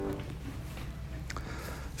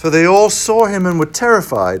For they all saw him and were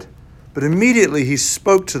terrified. But immediately he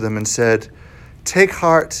spoke to them and said, "Take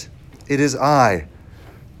heart, it is I.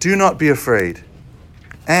 Do not be afraid."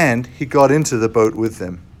 And he got into the boat with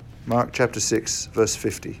them. Mark chapter 6, verse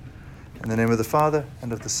 50. In the name of the Father,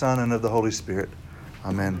 and of the Son, and of the Holy Spirit.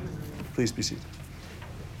 Amen. Please be seated.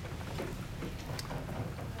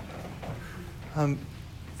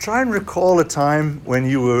 Try and recall a time when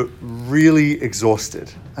you were really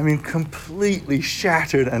exhausted. I mean, completely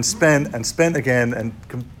shattered and spent again, and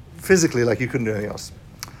physically like you couldn't do anything else.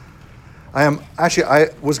 I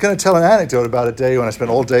was going to tell an anecdote about a day when I spent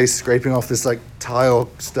all day scraping off this like tile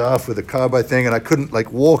stuff with a carbide thing, and I couldn't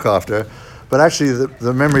like walk after. But actually,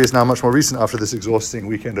 the memory is now much more recent after this exhausting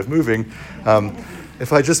weekend of moving.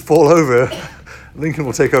 If I just fall over, Lincoln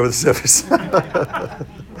will take over the service.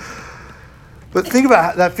 But think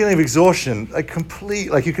about that feeling of exhaustion, like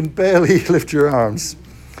you can barely lift your arms.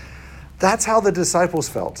 That's how the disciples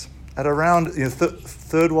felt at around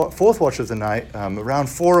fourth watch of the night, around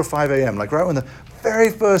 4 or 5 a.m., like right when the very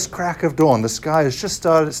first crack of dawn, the sky is just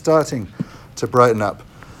starting to brighten up.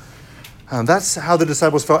 That's how the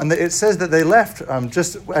disciples felt. And it says that they left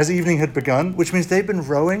just as evening had begun, which means they've been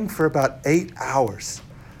rowing for about 8 hours.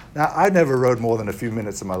 Now, I've never rowed more than a few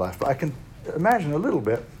minutes in my life, but I can imagine a little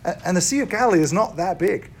bit. And the Sea of Galilee is not that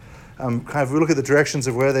big. If we look at the directions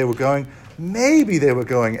of where they were going, maybe they were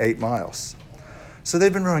going 8 miles. So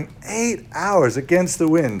they've been rowing 8 hours against the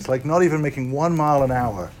wind, like not even making 1 mile an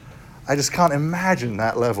hour. I just can't imagine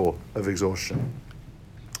that level of exhaustion.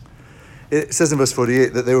 It says in verse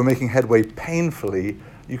 48 that they were making headway painfully.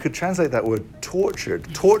 You could translate that word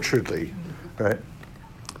torturedly, right?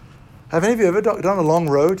 Have any of you ever done a long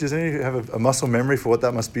row? Does any of you have a muscle memory for what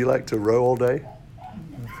that must be like to row all day?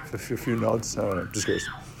 A few nods. Just curious.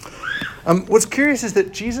 What's curious is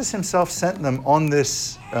that Jesus himself sent them on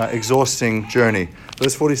this exhausting journey.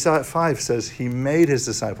 Verse 45 says he made his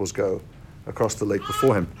disciples go across the lake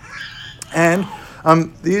before him. And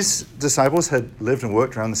these disciples had lived and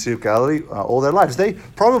worked around the Sea of Galilee all their lives. They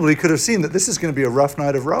probably could have seen that this is going to be a rough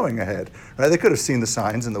night of rowing ahead. Right? They could have seen the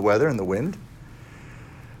signs in the weather and the wind.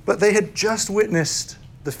 But they had just witnessed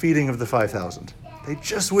the feeding of the 5,000. They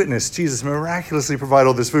just witnessed Jesus miraculously provide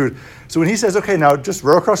all this food. So when he says, okay, now just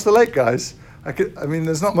row across the lake, guys,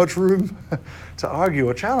 there's not much room to argue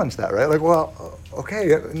or challenge that, right? Like, well,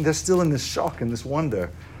 okay, they're still in this shock and this wonder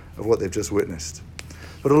of what they've just witnessed.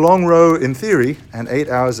 But a long row in theory and 8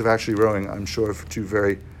 hours of actually rowing, I'm sure, are two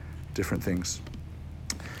very different things.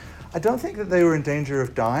 I don't think that they were in danger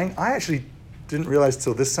of dying. I actually didn't realize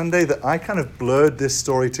till this Sunday that I kind of blurred this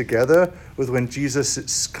story together with when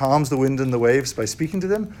Jesus calms the wind and the waves by speaking to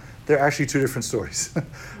them. They're actually two different stories,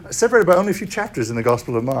 separated by only a few chapters in the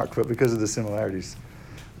Gospel of Mark, but because of the similarities.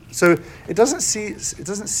 So it doesn't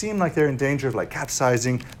seem like they're in danger of like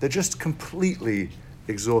capsizing. They're just completely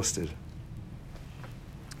exhausted.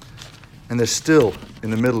 And they're still in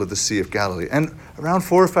the middle of the Sea of Galilee. And around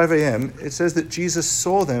 4 or 5 a.m., it says that Jesus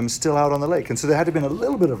saw them still out on the lake. And so there had to have been a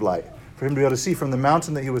little bit of light for him to be able to see from the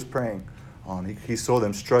mountain that he was praying on. He saw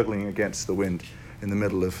them struggling against the wind in the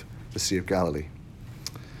middle of the Sea of Galilee.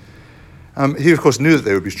 He, of course, knew that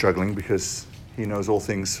they would be struggling because he knows all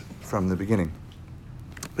things from the beginning.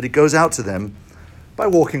 But he goes out to them by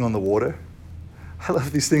walking on the water. I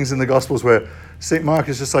love these things in the Gospels where St. Mark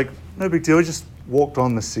is just like, no big deal, he just walked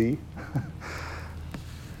on the sea.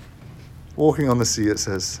 Walking on the sea, it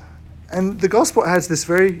says. And the Gospel adds this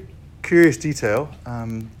very curious detail.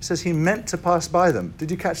 It says he meant to pass by them. Did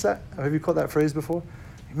you catch that? Have you caught that phrase before?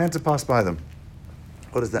 He meant to pass by them.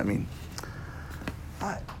 What does that mean?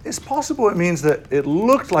 It's possible it means that it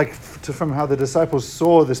looked like, from how the disciples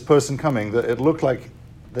saw this person coming, that it looked like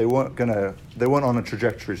they weren't on a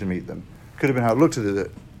trajectory to meet them. Could have been how it looked to the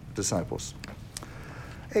disciples.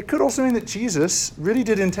 It could also mean that Jesus really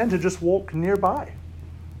did intend to just walk nearby,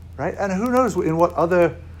 right? And who knows in what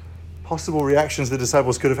other possible reactions the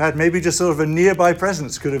disciples could have had. Maybe just sort of a nearby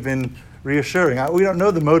presence could have been reassuring. We don't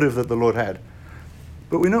know the motive that the Lord had,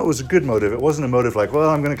 but we know it was a good motive. It wasn't a motive like, well,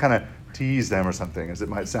 I'm going to kind of tease them or something, as it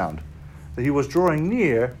might sound. That he was drawing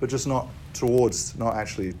near, but just not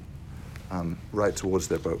actually right towards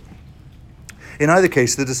their boat. In either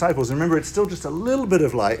case, the disciples, remember, it's still just a little bit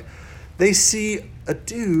of light. They see a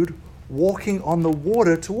dude walking on the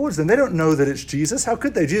water towards them. They don't know that it's Jesus. How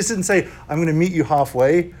could they? Jesus didn't say, I'm going to meet you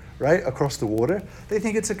halfway, right, across the water. They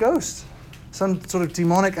think it's a ghost, some sort of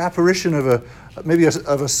demonic apparition of a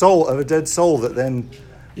dead soul that then,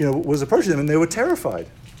 was approaching them, and they were terrified,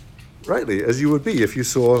 rightly, as you would be if you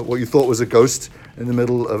saw what you thought was a ghost in the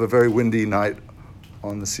middle of a very windy night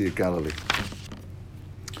on the Sea of Galilee.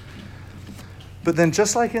 But then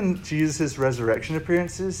just like in Jesus' resurrection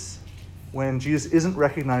appearances, when Jesus isn't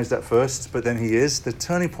recognized at first, but then he is, the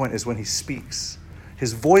turning point is when he speaks.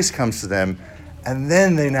 His voice comes to them, and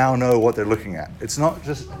then they now know what they're looking at. It's not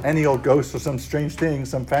just any old ghost or some strange thing,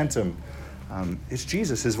 some phantom. It's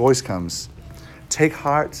Jesus. His voice comes. Take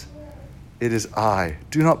heart, it is I.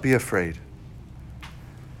 Do not be afraid.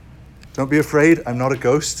 Don't be afraid, I'm not a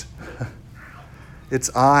ghost.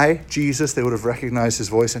 It's I, Jesus. They would have recognized his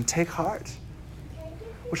voice. And take heart,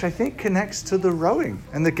 which I think connects to the rowing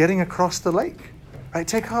and the getting across the lake. Right?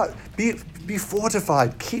 Take heart. Be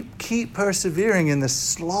fortified. Keep persevering in this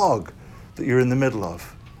slog that you're in the middle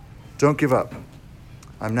of. Don't give up.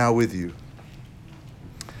 I'm now with you.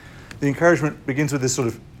 The encouragement begins with this sort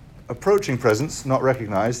of approaching presence, not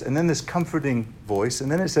recognized, and then this comforting voice, and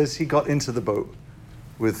then it says he got into the boat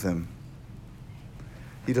with them.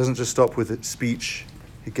 He doesn't just stop with speech.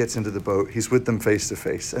 He gets into the boat. He's with them face to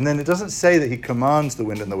face. And then it doesn't say that he commands the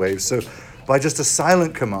wind and the waves. So by just a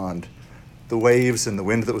silent command, the waves and the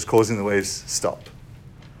wind that was causing the waves stop.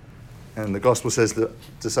 And the gospel says the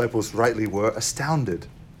disciples rightly were astounded.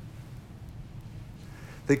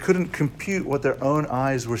 They couldn't compute what their own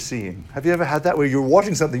eyes were seeing. Have you ever had that where you're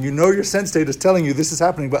watching something, you know your sense data is telling you this is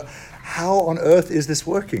happening, but how on earth is this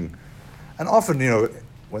working? And often,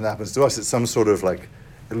 when that happens to us, it's some sort of like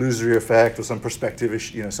illusory effect or some perspective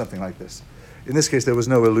issue, something like this. In this case, there was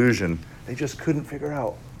no illusion. They just couldn't figure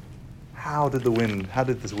out how did the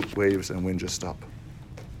waves and wind just stop?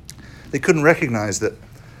 They couldn't recognize that.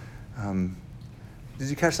 Did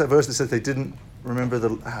you catch that verse that says they didn't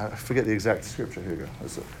remember I forget the exact scripture. Here you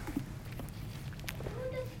go.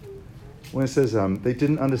 When it says they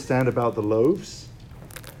didn't understand about the loaves.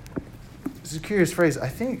 It's a curious phrase. I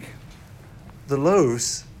think the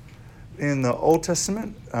loaves in the Old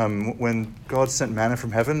Testament, when God sent manna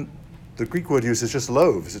from heaven, the Greek word used is just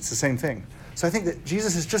loaves. It's the same thing. So I think that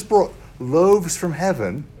Jesus has just brought loaves from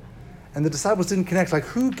heaven, and the disciples didn't connect. Like,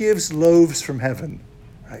 who gives loaves from heaven?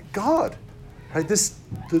 Right? God. Right?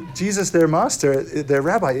 Jesus, their master, their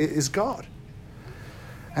rabbi, is God.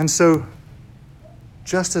 And so,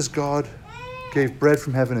 just as God gave bread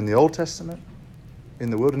from heaven in the Old Testament, in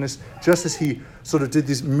the wilderness, just as he sort of did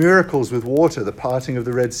these miracles with water, the parting of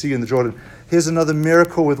the Red Sea and the Jordan, here's another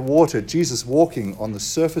miracle with water, Jesus walking on the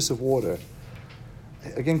surface of water.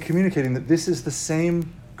 Again, communicating that this is the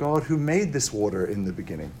same God who made this water in the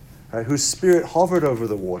beginning, right? Whose spirit hovered over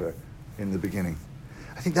the water in the beginning.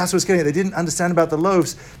 I think that's what's getting at. They didn't understand about the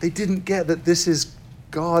loaves. They didn't get that this is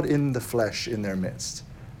God in the flesh in their midst.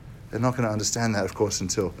 They're not going to understand that, of course,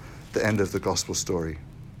 until the end of the gospel story.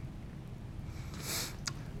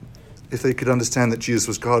 If they could understand that Jesus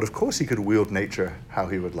was God, of course he could wield nature how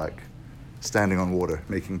he would like, standing on water,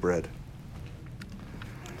 making bread.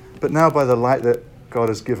 But now by the light that God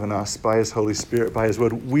has given us, by his Holy Spirit, by his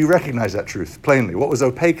word, we recognize that truth plainly. What was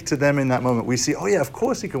opaque to them in that moment, we see, oh yeah, of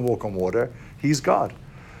course he can walk on water. He's God.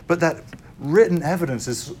 But that written evidence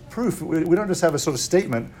is proof. We don't just have a sort of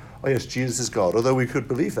statement, oh yes, Jesus is God, although we could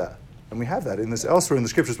believe that. And we have that elsewhere in the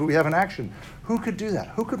scriptures, but we have an action. Who could do that?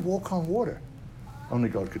 Who could walk on water? Only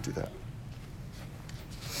God could do that.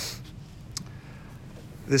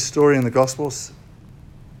 This story in the Gospels,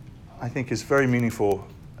 I think, is very meaningful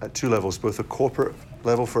at two levels, both a corporate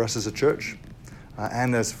level for us as a church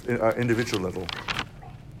and as our individual level.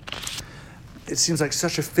 It seems like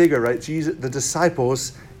such a figure, right? Jesus, the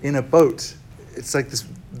disciples in a boat. It's like this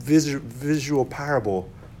visual parable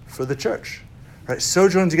for the church, right?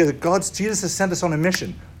 Sojourning together. Jesus has sent us on a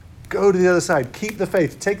mission. Go to the other side. Keep the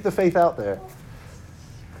faith. Take the faith out there.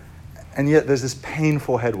 And yet there's this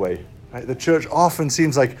painful headway. Right? The church often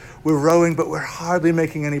seems like we're rowing, but we're hardly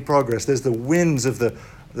making any progress. There's the winds of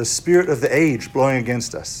the spirit of the age blowing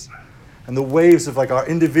against us. And the waves of like our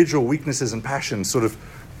individual weaknesses and passions sort of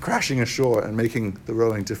crashing ashore and making the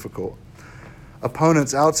rowing difficult.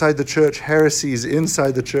 Opponents outside the church, heresies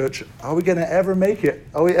inside the church. Are we going to ever make it?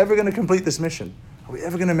 Are we ever going to complete this mission? Are we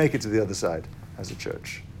ever going to make it to the other side as a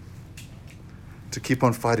church? To keep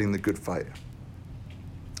on fighting the good fight.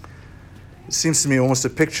 It seems to me almost a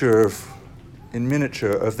picture in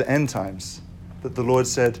miniature of the end times, that the Lord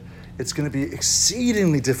said it's going to be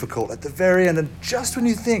exceedingly difficult at the very end, and just when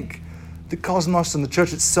you think the cosmos and the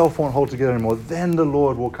church itself won't hold together anymore, then the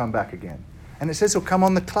Lord will come back again. And it says he'll come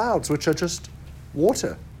on the clouds, which are just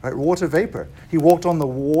water, right? Water vapor. He walked on the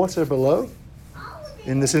water below.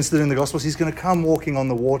 In this incident in the Gospels, he's going to come walking on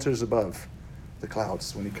the waters above the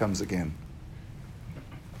clouds when he comes again.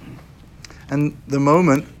 And the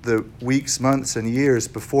moment, the weeks, months, and years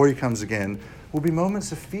before he comes again will be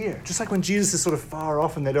moments of fear. Just like when Jesus is sort of far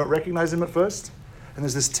off and they don't recognize him at first, and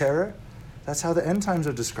there's this terror. That's how the end times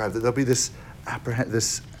are described, that there'll be this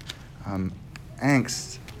angst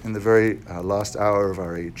in the very last hour of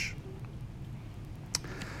our age.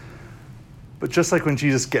 But just like when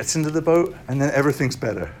Jesus gets into the boat and then everything's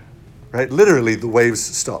better, right? Literally, the waves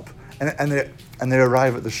stop and they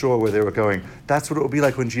arrive at the shore where they were going. That's what it will be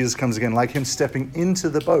like when Jesus comes again, like him stepping into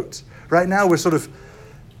the boat. Right now, we're sort of,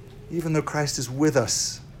 even though Christ is with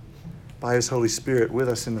us by his Holy Spirit, with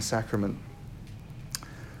us in the sacrament,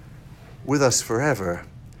 with us forever,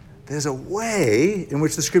 there's a way in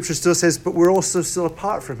which the scripture still says, but we're also still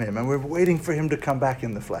apart from him, and we're waiting for him to come back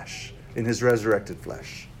in the flesh, in his resurrected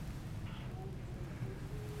flesh.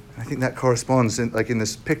 I think that corresponds in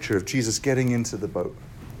this picture of Jesus getting into the boat,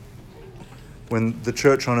 when the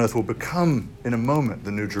church on earth will become, in a moment,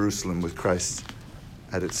 the New Jerusalem with Christ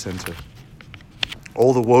at its center.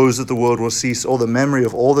 All the woes of the world will cease, all the memory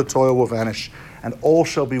of all the toil will vanish, and all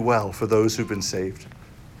shall be well for those who've been saved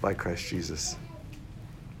by Christ Jesus.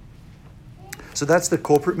 So that's the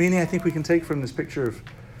corporate meaning I think we can take from this picture of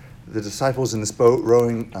the disciples in this boat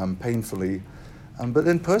rowing painfully. But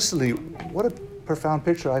then personally, what a profound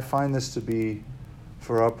picture I find this to be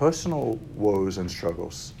for our personal woes and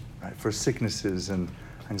struggles, right? For sicknesses and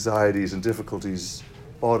anxieties and difficulties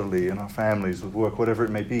bodily in our families, with work, whatever it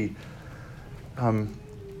may be.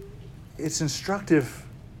 It's instructive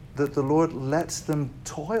that the Lord lets them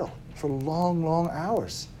toil for long, long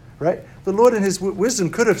hours, right? The Lord in his wisdom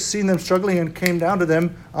could have seen them struggling and came down to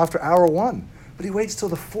them after hour 1, but he waits till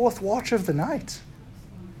the 4th watch of the night.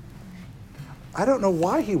 I don't know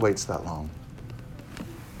why he waits that long,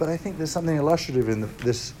 but I think there's something illustrative in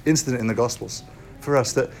this incident in the Gospels for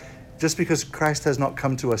us, that just because Christ has not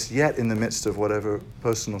come to us yet in the midst of whatever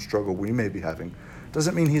personal struggle we may be having,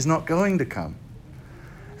 doesn't mean he's not going to come.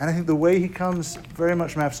 And I think the way he comes very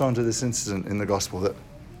much maps onto this incident in the Gospel, that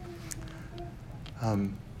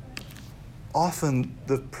often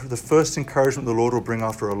the first encouragement the Lord will bring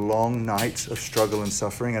after a long night of struggle and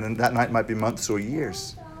suffering, and that night might be months or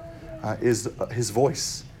years, is his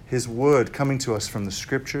voice, his word coming to us from the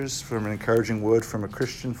scriptures, from an encouraging word from a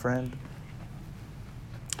Christian friend.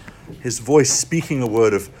 His voice speaking a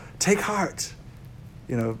word of, take heart,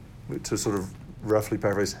 to sort of roughly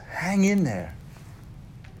paraphrase, hang in there.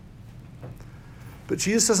 But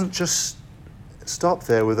Jesus doesn't just stop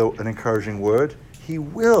there with an encouraging word. He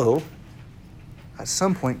will, at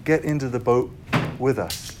some point, get into the boat with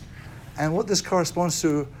us. And what this corresponds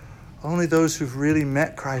to, only those who've really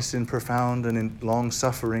met Christ in profound and in long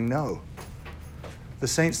suffering know. The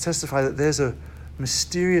saints testify that there's a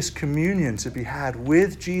mysterious communion to be had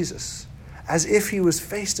with Jesus, as if he was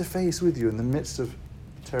face to face with you in the midst of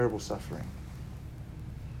terrible suffering.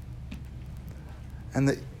 And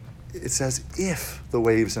that it's as if the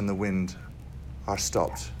waves and the wind are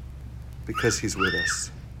stopped because he's with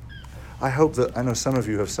us. I know some of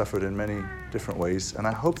you have suffered in many different ways, and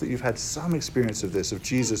I hope that you've had some experience of this, of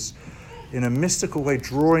Jesus in a mystical way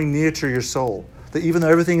drawing near to your soul. That even though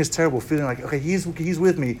everything is terrible, feeling like, okay, he's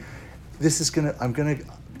with me. I'm gonna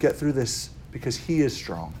get through this because he is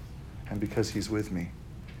strong and because he's with me.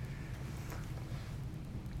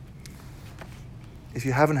 If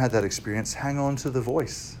you haven't had that experience, hang on to the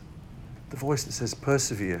voice that says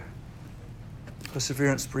persevere.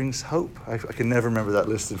 Perseverance brings hope. I can never remember that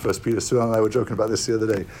list in 1 Peter. Sue and I were joking about this the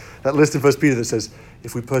other day. That list in 1 Peter that says,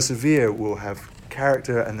 if we persevere, we'll have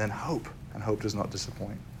character and then hope, and hope does not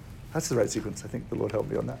disappoint. That's the right sequence. I think the Lord helped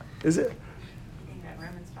me on that. Is it? I think that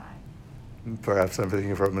Romans 5. Perhaps I'm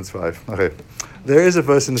thinking of Romans 5. Okay. There is a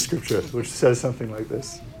verse in the scripture which says something like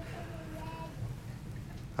this.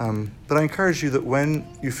 But I encourage you that when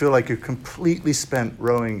you feel like you're completely spent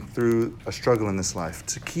rowing through a struggle in this life,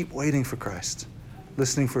 to keep waiting for Christ,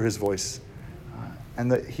 listening for his voice,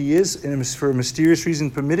 and that he is, for a mysterious reason,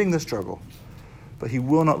 permitting the struggle, but he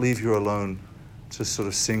will not leave you alone to sort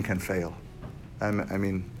of sink and fail.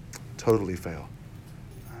 Totally fail.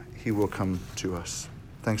 He will come to us.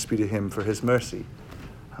 Thanks be to him for his mercy,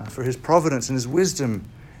 for his providence and his wisdom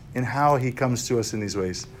in how he comes to us in these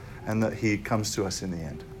ways, and that he comes to us in the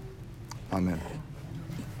end. Amen.